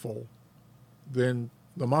powerful than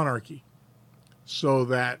the monarchy. So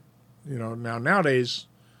that, nowadays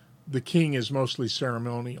the king is mostly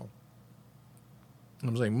ceremonial.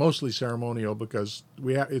 I'm saying mostly ceremonial because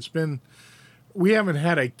we haven't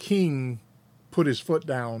had a king put his foot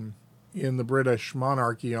down in the British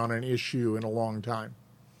monarchy on an issue in a long time.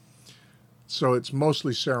 So it's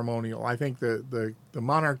mostly ceremonial. I think the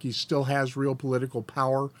monarchy still has real political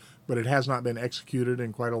power, but it has not been executed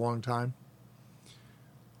in quite a long time.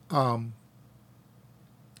 And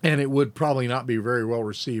it would probably not be very well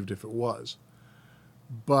received if it was.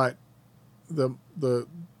 But the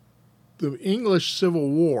English Civil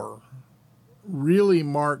War really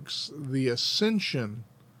marks the ascension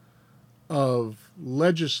of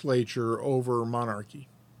legislature over monarchy.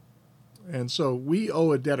 And so we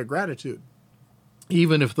owe a debt of gratitude,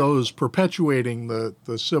 even if those perpetuating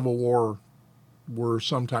the Civil War were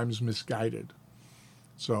sometimes misguided.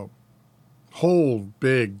 So, whole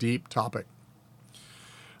big, deep topic.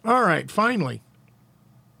 All right, finally,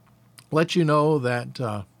 let you know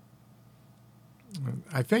that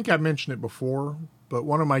I think I mentioned it before, but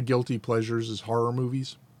one of my guilty pleasures is horror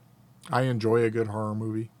movies. I enjoy a good horror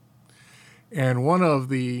movie. And one of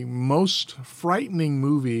the most frightening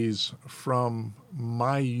movies from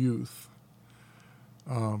my youth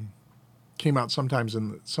came out sometime in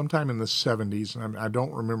the 70s. And I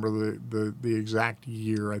don't remember the exact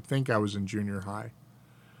year. I think I was in junior high.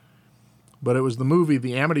 But it was the movie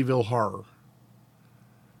The Amityville Horror,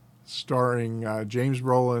 starring James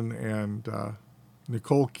Brolin and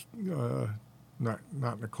Nicole,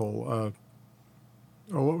 not Nicole,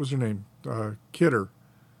 what was her name? Kidder.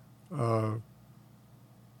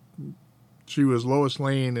 She was Lois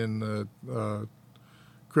Lane in the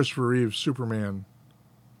Christopher Reeve's Superman.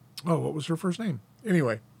 Oh, what was her first name?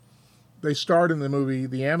 Anyway, they starred in the movie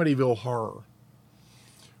The Amityville Horror,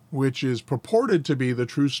 which is purported to be the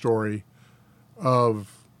true story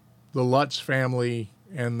of the Lutz family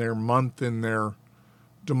and their month in their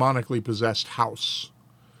demonically possessed house.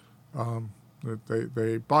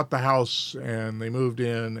 They bought the house and they moved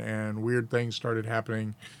in and weird things started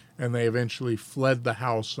happening, and they eventually fled the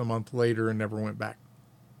house a month later and never went back.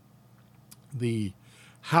 The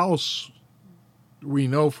house, we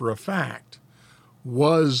know for a fact,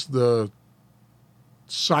 was the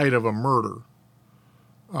site of a murder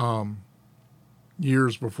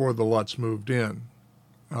years before the Lutz moved in.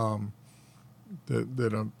 That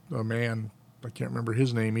a man, I can't remember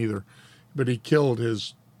his name either, but he killed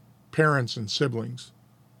his parents and siblings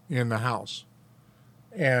in the house.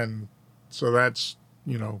 And so that's,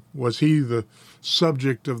 was he the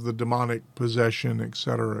subject of the demonic possession, et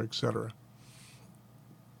cetera, et cetera.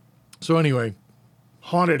 So anyway,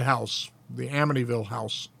 haunted house, the Amityville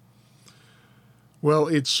house. Well,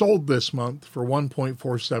 it sold this month for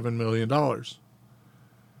 $1.47 million.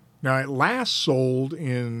 Now, it last sold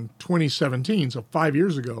in 2017, so 5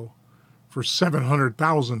 years ago, for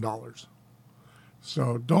 $700,000.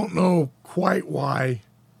 So don't know quite why.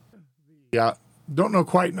 I don't know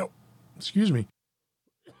quite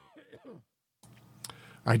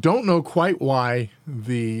why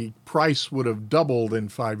the price would have doubled in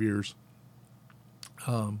 5 years.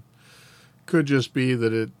 Could just be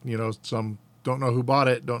that it, some don't know who bought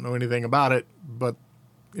it, don't know anything about it. But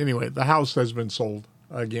anyway, the house has been sold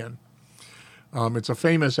again. It's a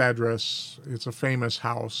famous address. It's a famous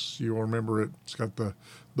house. You'll remember it. It's got the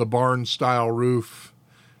barn-style roof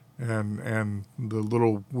and the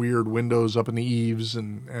little weird windows up in the eaves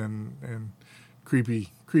and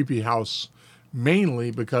creepy house,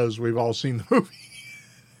 mainly because we've all seen the movie.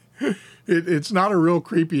 It's not a real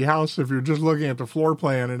creepy house if you're just looking at the floor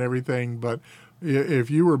plan and everything, but if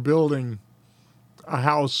you were building a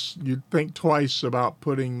house, you'd think twice about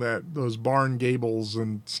putting those barn gables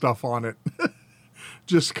and stuff on it,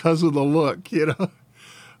 just because of the look,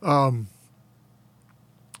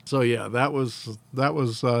 So yeah, that was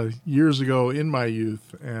years ago in my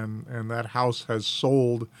youth, and that house has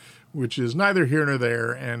sold, which is neither here nor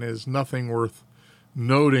there, and is nothing worth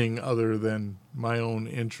noting other than my own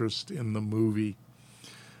interest in the movie.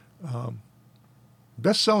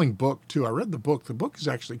 Best-selling book too. I read the book. The book is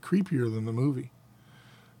actually creepier than the movie.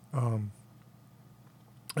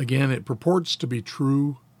 Again, it purports to be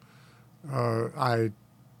true. I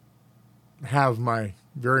have my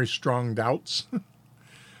very strong doubts,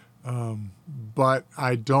 but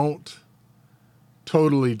I don't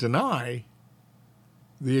totally deny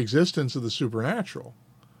the existence of the supernatural.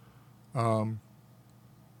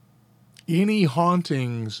 Any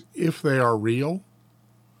hauntings, if they are real,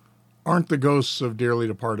 aren't the ghosts of dearly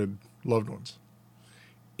departed loved ones.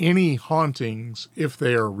 Any hauntings, if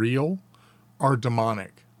they are real, are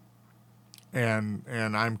demonic. And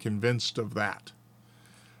I'm convinced of that.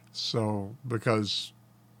 So, because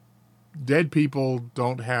dead people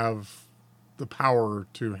don't have the power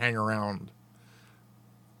to hang around.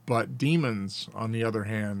 But demons, on the other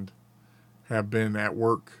hand, have been at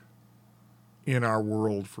work in our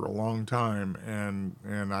world for a long time,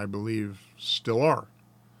 and I believe still are,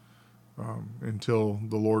 until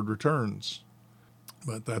the Lord returns.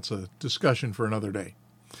 But that's a discussion for another day.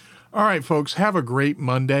 All right, folks, have a great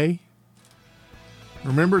Monday.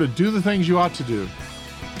 Remember to do the things you ought to do.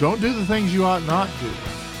 Don't do the things you ought not do.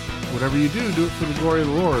 Whatever you do, do it for the glory of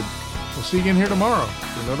the Lord. We'll see you again here tomorrow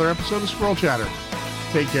for another episode of Squirrel Chatter.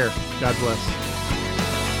 Take care. God bless.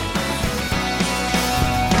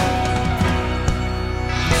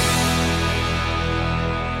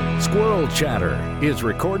 Squirrel Chatter is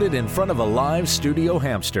recorded in front of a live studio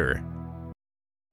hamster.